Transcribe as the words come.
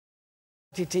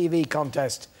TV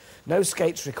contest. No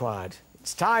skates required.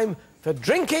 It's time for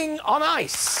drinking on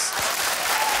ice.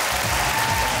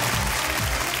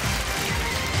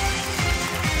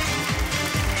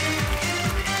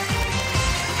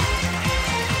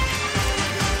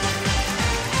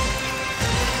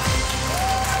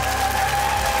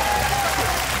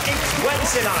 It's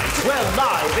Wednesday night. We're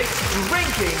live. It's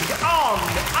drinking on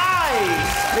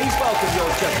ice. Please welcome your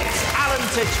judges, Alan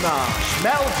Titchmarsh,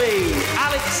 Mel B,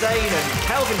 Alex Zane and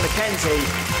Kelvin Mackenzie,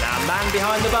 and our man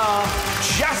behind the bar,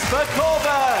 Jasper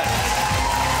Corbett.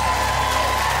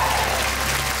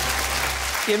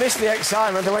 You missed the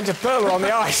excitement. I went to Perla on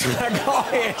the ice and I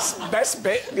got it. Best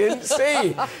bit you didn't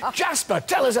see. Jasper,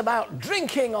 tell us about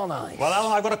drinking on ice. Well,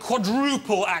 Alan, I've got a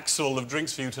quadruple axle of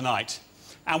drinks for you tonight.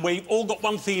 And we've all got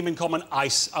one theme in common,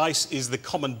 ice. Ice is the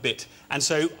common bit. And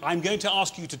so I'm going to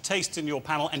ask you to taste in your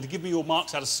panel and to give me your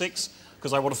marks out of 6,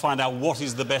 because I want to find out what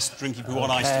is the best drinky poo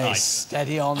on ice tonight.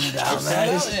 Steady on down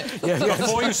there.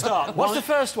 Before you start... What's the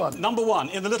first one? Number 1,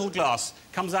 in the little glass,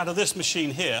 comes out of this machine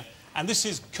here, and this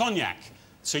is cognac.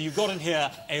 So you've got in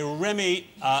here a Remy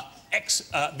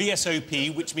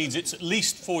BSOP, which means it's at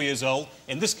least 4 years old.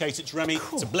 In this case, it's Remy.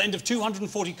 Cool. It's a blend of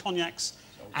 240 cognacs,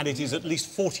 and it is at least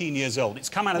 14 years old. It's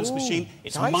come out of this machine.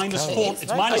 It's minus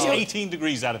 18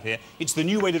 degrees out of here. It's the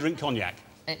new way to drink cognac.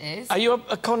 It is. Are you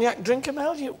a cognac drinker,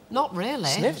 Mel? Not really.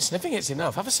 Sniffing it's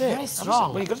enough. Have a sip. Very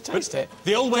strong. Well, you've got to taste it.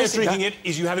 The old way of drinking it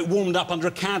is you have it warmed up under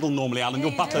a candle normally, Alan.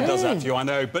 Your butler does that for you, I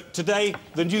know. But today,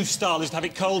 the new style is to have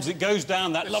it cold. It goes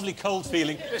down, that lovely cold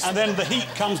feeling, and then the heat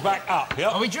comes back up.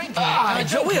 Yep. Are we drinking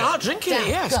it? We are drinking it,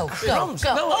 yes. Go. No,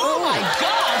 oh, my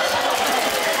God!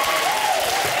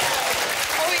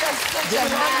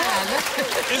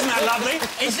 Isn't that lovely?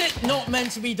 Is it not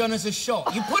meant to be done as a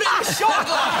shot? You put it in a shot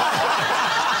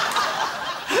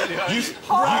glass!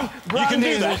 You can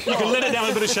do that. You can let it down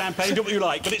with a bit of champagne, do what you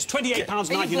like. But it's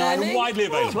 £28.99 and widely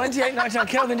available. £28.99.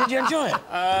 Kelvin, did you enjoy it?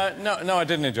 No, I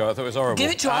didn't enjoy it. I thought it was horrible.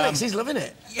 Give it to Alex. He's loving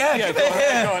it. Yeah, give it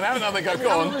here. Go on, have another go.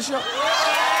 Go on. It is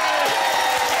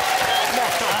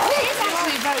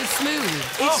actually very smooth.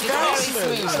 It's very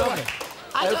smooth.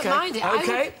 I don't mind it.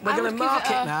 OK, we're going to mark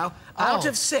it now. Out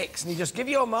of 6, and you just give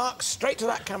your mark straight to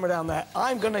that camera down there.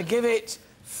 I'm going to give it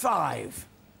 5.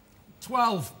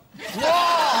 12. 4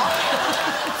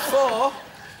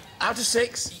 out of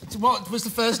 6. What was the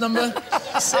first number?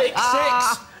 6.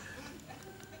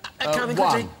 Kelvin,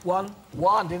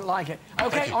 1. Didn't like it.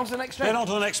 OK, on to the next drink. Then on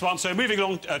to the next one. So moving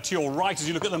along to your right as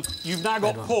you look at them, you've now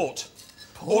got port.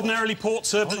 Ordinarily, port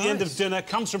served at the end of dinner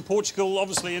comes from Portugal,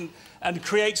 obviously, and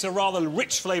creates a rather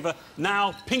rich flavour.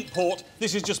 Now, pink port.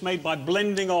 This is just made by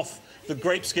blending off the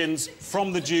grape skins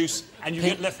from the juice, and you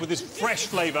get left with this fresh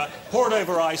flavour. Pour it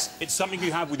over ice. It's something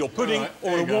you have with your pudding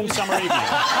or a warm summer evening.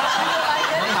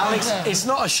 Alex, it's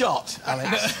not a shot,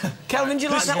 Alex. Kelvin, do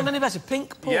you like that one any better?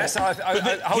 Pink port? Yes,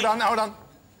 hold on.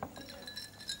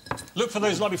 Look for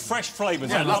those lovely fresh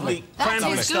flavours, yeah, lovely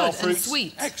cranberry-style fruits.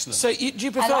 Sweet. Excellent. So, do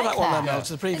you prefer that one, then, Mel,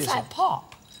 to the previous one? It's like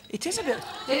pop. It is a bit...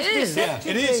 It is. Yeah,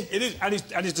 it is. And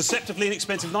it's deceptively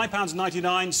inexpensive,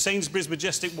 £9.99, Sainsbury's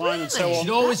Majestic wine and so on. You should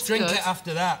always drink it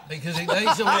after that, because it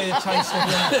takes away the taste of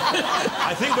it.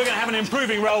 I think we're going to have an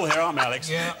improving role here, aren't we, Alex?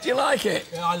 Yeah. Do you like it?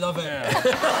 Yeah, I love it. Yeah.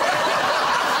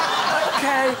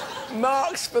 OK,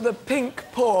 marks for the pink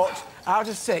port out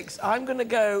of 6. I'm going to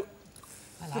go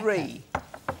 3.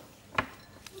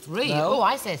 3? Mel? Oh,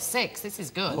 I say 6. This is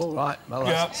good. All right, Mel,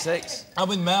 that's 6. I'm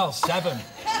with Mel, 7. 6.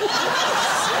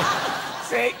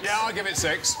 Yeah, I'll give it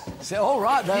 6. So, all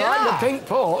right, then, I'm the pink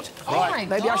port. Oh, my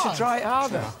Maybe I should God. try it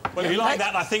harder. Well, if you like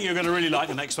that, I think you're going to really like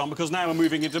the next one, because now we're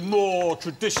moving into more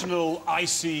traditional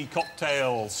icy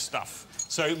cocktail stuff.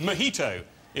 So, mojito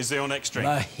is your next drink.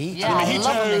 Mojito. Yeah, I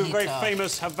love Mojito, very mojito.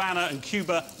 famous Havana and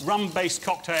Cuba rum-based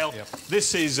cocktail. Yep.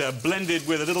 This is blended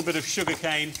with a little bit of sugar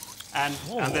cane and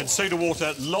then soda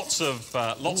water, lots of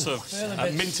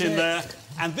mint in there.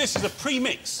 And this is a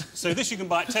pre-mix. So this you can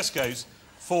buy at Tesco's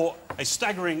for a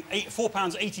staggering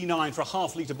 £4.89 for a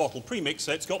half-litre bottle pre-mix.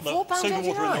 So it's got the soda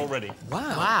water in already.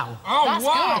 Wow. Oh, That's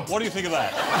wow. good. What do you think of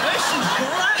that? This is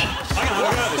great. I'm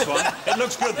going to have a go at this one. It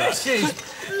looks good, that. This is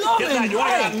Get that, you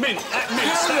want that mint. That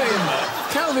mint stays in there.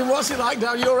 Kelvin, what's it like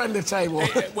down your end of the table?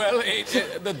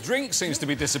 The drink seems to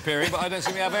be disappearing, but I don't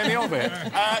seem to have any of it.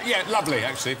 Yeah, lovely,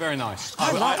 actually. Very nice.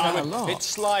 I like that a lot. It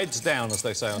slides down, as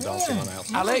they say on Dancing on Ice.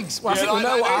 Alex, well, I think we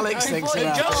know what Alex thinks It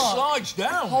about just it. slides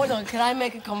down. Hold on, can I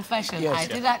make a confession? Yes. I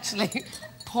did actually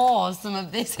pour some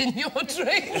of this in your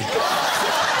drink.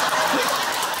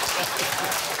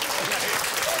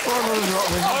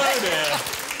 Oh, dear.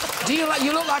 Do you like?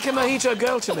 You look like a mojito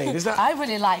girl to me. Is that? I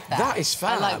really like that. That is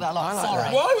fab. I like that a lot. I like Sorry.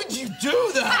 that. Why would you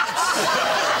do that?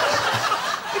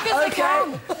 OK.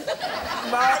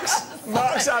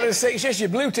 Mark's out of 6. Yes, your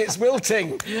blue tit's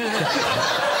wilting.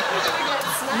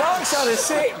 Mark's out of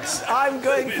 6. I'm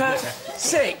going for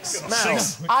 6. Mel.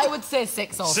 I would say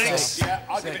 6 also. 6. Yeah,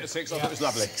 I'll give it a 6. I thought it was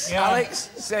lovely. Yeah. Alex,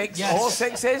 6. Yes. All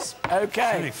 6s?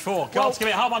 OK. 4. Can't give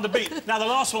it hard one to beat. Now, the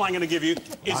last one I'm going to give you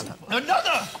is...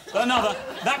 Another.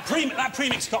 That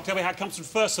premix cocktail we had comes from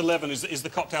First 11 is the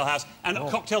cocktail house, and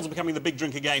cocktails are becoming the big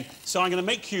drink again. So I'm going to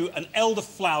make you an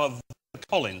elderflower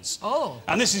Collins. Oh.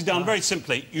 And this is done very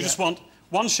simply. You just want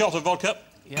 1 shot of vodka.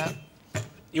 Yeah.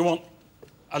 You want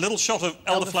a little shot of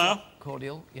elderflower.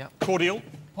 Cordial, yeah. Cordial.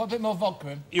 Put a bit more vodka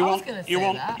in. You I was want gonna say you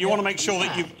want that. you want to make sure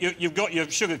that you've got your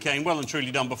sugar cane well and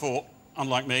truly done before,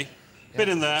 unlike me. Bit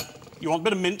in there. You want a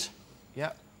bit of mint.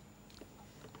 Yeah.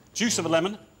 Juice of a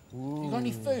lemon. You got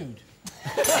any food?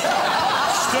 Stir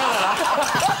that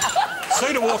up.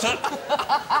 Soda water.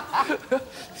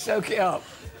 Soak it up.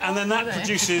 And then that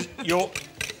produces your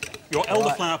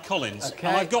elderflower Collins. Okay.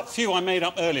 And I've got a few I made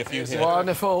up earlier for you here.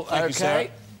 Wonderful. Thank you, Sarah.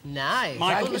 OK. Nice.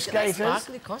 Michael. Thank you, Look at that skaters.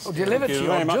 sparkly costume. Delivered Thank to you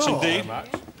your very much door. indeed.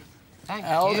 Thank you.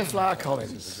 Elderflower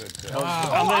Collins.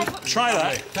 And then try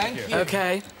that. Thank you.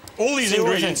 OK. All these See what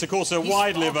we ingredients, think. of course, are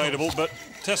widely available, but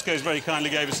Tesco's very kindly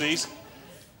gave us these.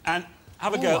 And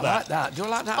have a go Oh, at I like that. that. Do you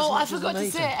like that? Oh, I as much forgot as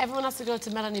to say, everyone has to go to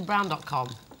melaniebrown.com.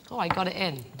 Oh, I got it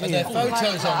in. Are there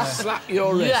photos on there? Slap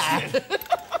your wrist. Yeah.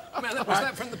 Man, was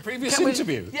that from the previous Can we-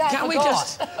 interview? Yeah, Can I we forgot.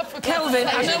 just... Kelvin,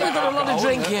 I know we've got a lot of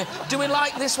drink here. Do we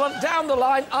like this one? Down the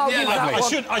line, I'll give that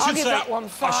lovely. one. I I'll should give say... that one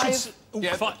 5.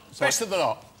 Yeah, best of the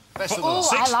lot. Best of the Oh,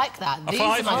 lot. I 6. like that. A These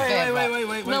are 5. my favourite.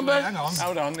 Wait, Number- hang on.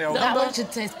 Hold on, the old... That one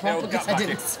should taste proper old because gut I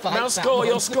didn't bucket. spike Now that score, one.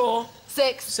 your score.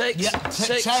 6. 6. Yeah,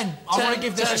 6. 10. I want to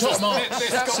give this to Tom.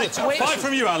 It's got the top. 5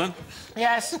 from you, Alan.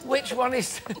 Yes, which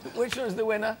one's the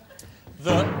winner?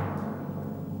 The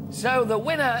So the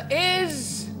winner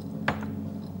is...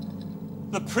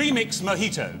 premix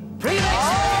mojito. Premix!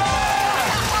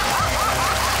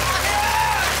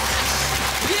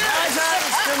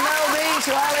 Thanks to Melby,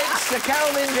 to Alex, to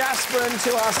Kelvin, Jasper and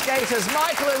to our skaters,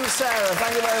 Michael and Sarah.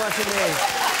 Thank you very much indeed.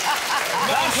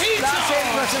 That's it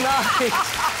for tonight.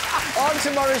 On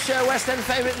tomorrow's show, West End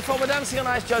favourite and former Dancing on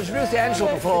Ice judge Ruthie Angel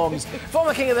performs.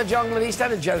 Former King of the Jungle of East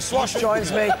End and Joe Swash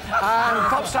joins me. And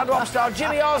pop star, rock star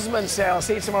Jimmy Osmond. I'll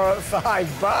see you tomorrow at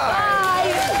 5. Bye.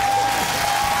 Bye.